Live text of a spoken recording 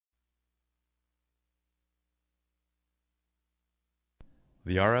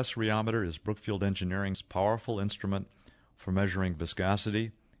The RS Rheometer is Brookfield Engineering's powerful instrument for measuring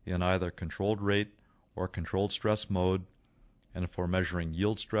viscosity in either controlled rate or controlled stress mode, and for measuring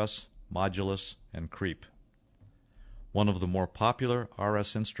yield stress, modulus, and creep. One of the more popular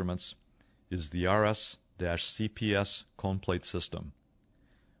RS instruments is the RS-CPS cone plate system.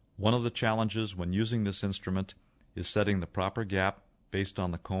 One of the challenges when using this instrument is setting the proper gap based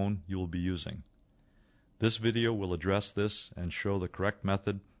on the cone you will be using. This video will address this and show the correct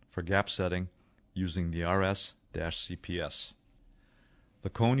method for gap setting using the RS-CPS. The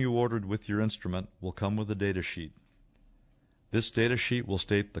cone you ordered with your instrument will come with a data sheet. This data sheet will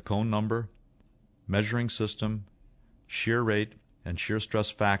state the cone number, measuring system, shear rate and shear stress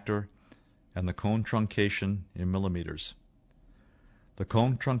factor, and the cone truncation in millimeters. The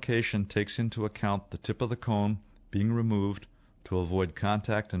cone truncation takes into account the tip of the cone being removed to avoid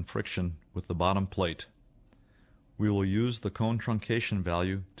contact and friction with the bottom plate. We will use the cone truncation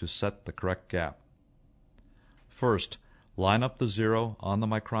value to set the correct gap. First, line up the zero on the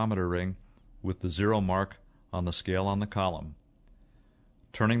micrometer ring with the zero mark on the scale on the column.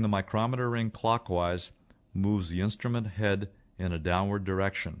 Turning the micrometer ring clockwise moves the instrument head in a downward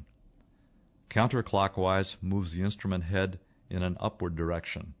direction. Counterclockwise moves the instrument head in an upward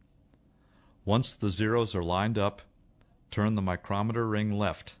direction. Once the zeros are lined up, turn the micrometer ring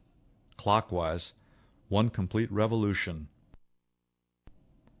left, clockwise, one complete revolution.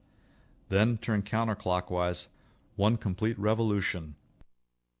 Then turn counterclockwise, one complete revolution,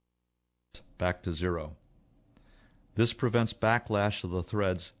 back to zero. This prevents backlash of the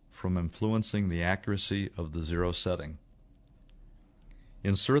threads from influencing the accuracy of the zero setting.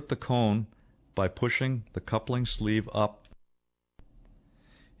 Insert the cone by pushing the coupling sleeve up.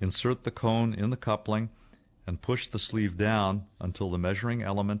 Insert the cone in the coupling and push the sleeve down until the measuring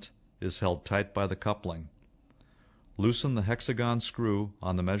element is held tight by the coupling. Loosen the hexagon screw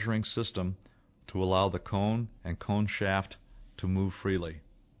on the measuring system to allow the cone and cone shaft to move freely.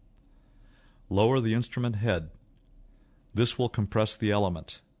 Lower the instrument head. This will compress the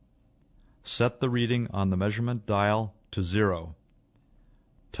element. Set the reading on the measurement dial to 0.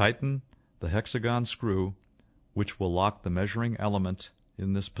 Tighten the hexagon screw, which will lock the measuring element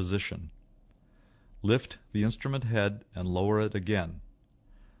in this position. Lift the instrument head and lower it again.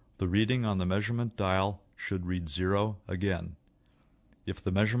 The reading on the measurement dial should read 0 again. If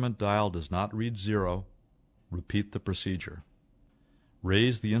the measurement dial does not read 0, repeat the procedure.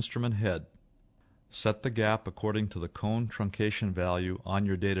 Raise the instrument head. Set the gap according to the cone truncation value on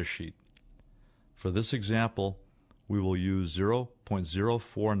your data sheet. For this example, we will use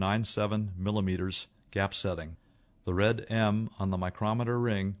 0.0497 millimeters gap setting. The red M on the micrometer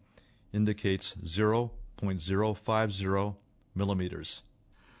ring indicates 0.050 millimeters.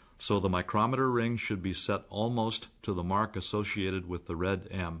 So the micrometer ring should be set almost to the mark associated with the red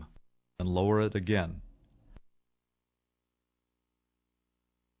M, and lower it again.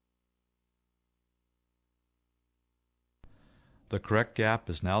 The correct gap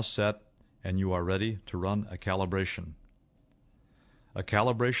is now set and you are ready to run a calibration. A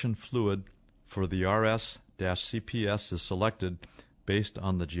calibration fluid for the RS-CPS is selected based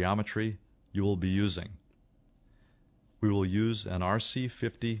on the geometry you will be using. We will use an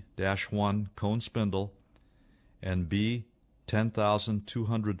RC50-1 cone spindle and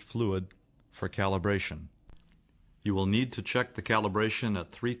B10200 fluid for calibration. You will need to check the calibration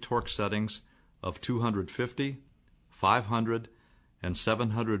at 3 torque settings of 250, 500, and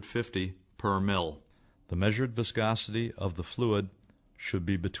 750 per mil. The measured viscosity of the fluid should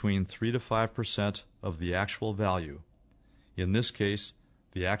be between 3 to 5% of the actual value. In this case,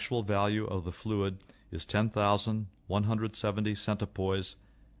 the actual value of the fluid is 10,170 centipoise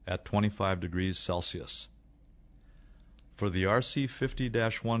at 25 degrees Celsius. For the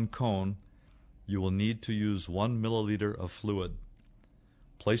RC50-1 cone, you will need to use 1 milliliter of fluid.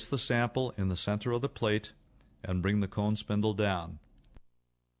 Place the sample in the center of the plate and bring the cone spindle down.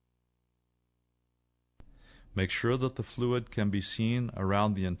 Make sure that the fluid can be seen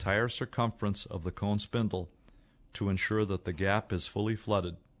around the entire circumference of the cone spindle to ensure that the gap is fully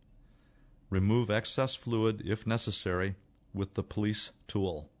flooded. Remove excess fluid if necessary with the police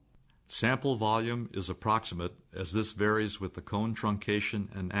tool. Sample volume is approximate, as this varies with the cone truncation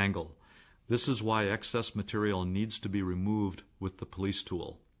and angle. This is why excess material needs to be removed with the police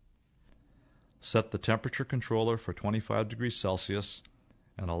tool. Set the temperature controller for 25 degrees Celsius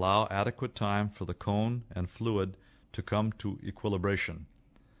and allow adequate time for the cone and fluid to come to equilibration.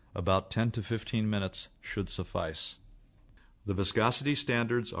 About 10 to 15 minutes should suffice. The viscosity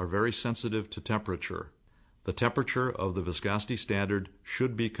standards are very sensitive to temperature. The temperature of the viscosity standard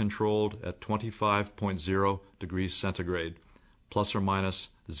should be controlled at 25.0 degrees centigrade, plus or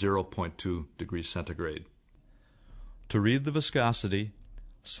minus 0.2 degrees centigrade. To read the viscosity,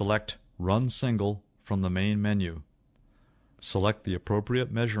 select Run Single from the main menu. Select the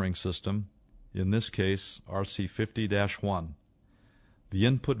appropriate measuring system, in this case RC50-1. The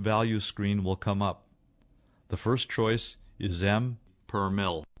input value screen will come up. The first choice is M per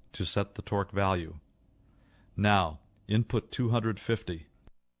mil to set the torque value. Now, input 250.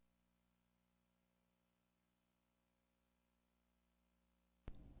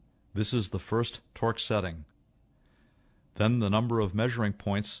 This is the first torque setting. Then the number of measuring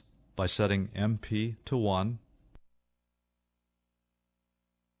points by setting MP to 1,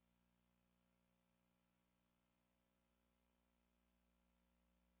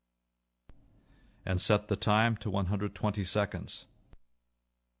 and set the time to 120 seconds.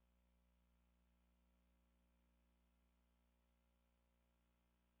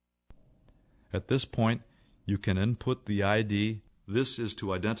 At this point, you can input the ID. This is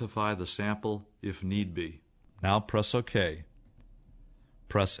to identify the sample if need be. Now press OK.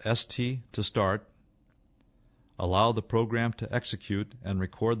 Press ST to start. Allow the program to execute and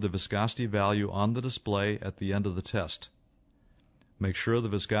record the viscosity value on the display at the end of the test. Make sure the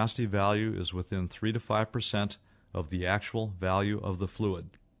viscosity value is within 3 to 5% of the actual value of the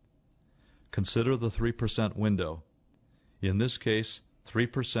fluid. Consider the 3% window. In this case,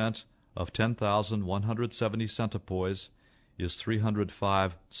 3% of 10,170 centipoise is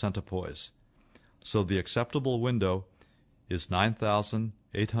 305 centipoise. So the acceptable window is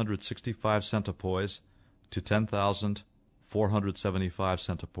 9,865 centipoise to 10,475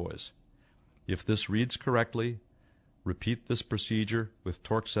 centipoise. If this reads correctly, repeat this procedure with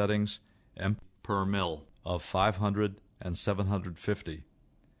torque settings M per mil of 500 and 750.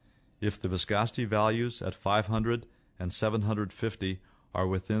 If the viscosity values at 500 and 750 are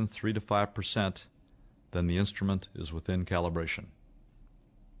within 3 to 5%, then the instrument is within calibration.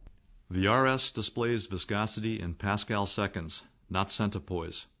 The RS displays viscosity in Pascal seconds, not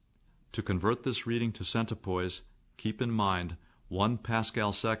centipoise. To convert this reading to centipoise, keep in mind 1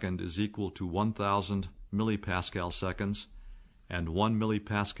 Pascal second is equal to 1,000 millipascal seconds, and 1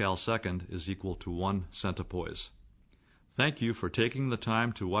 millipascal second is equal to 1 centipoise. Thank you for taking the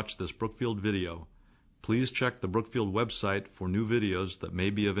time to watch this Brookfield video. Please check the Brookfield website for new videos that may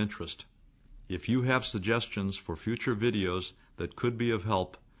be of interest. If you have suggestions for future videos that could be of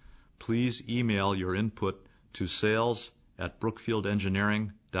help, please email your input to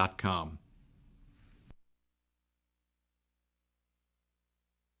sales@brookfieldengineering.com.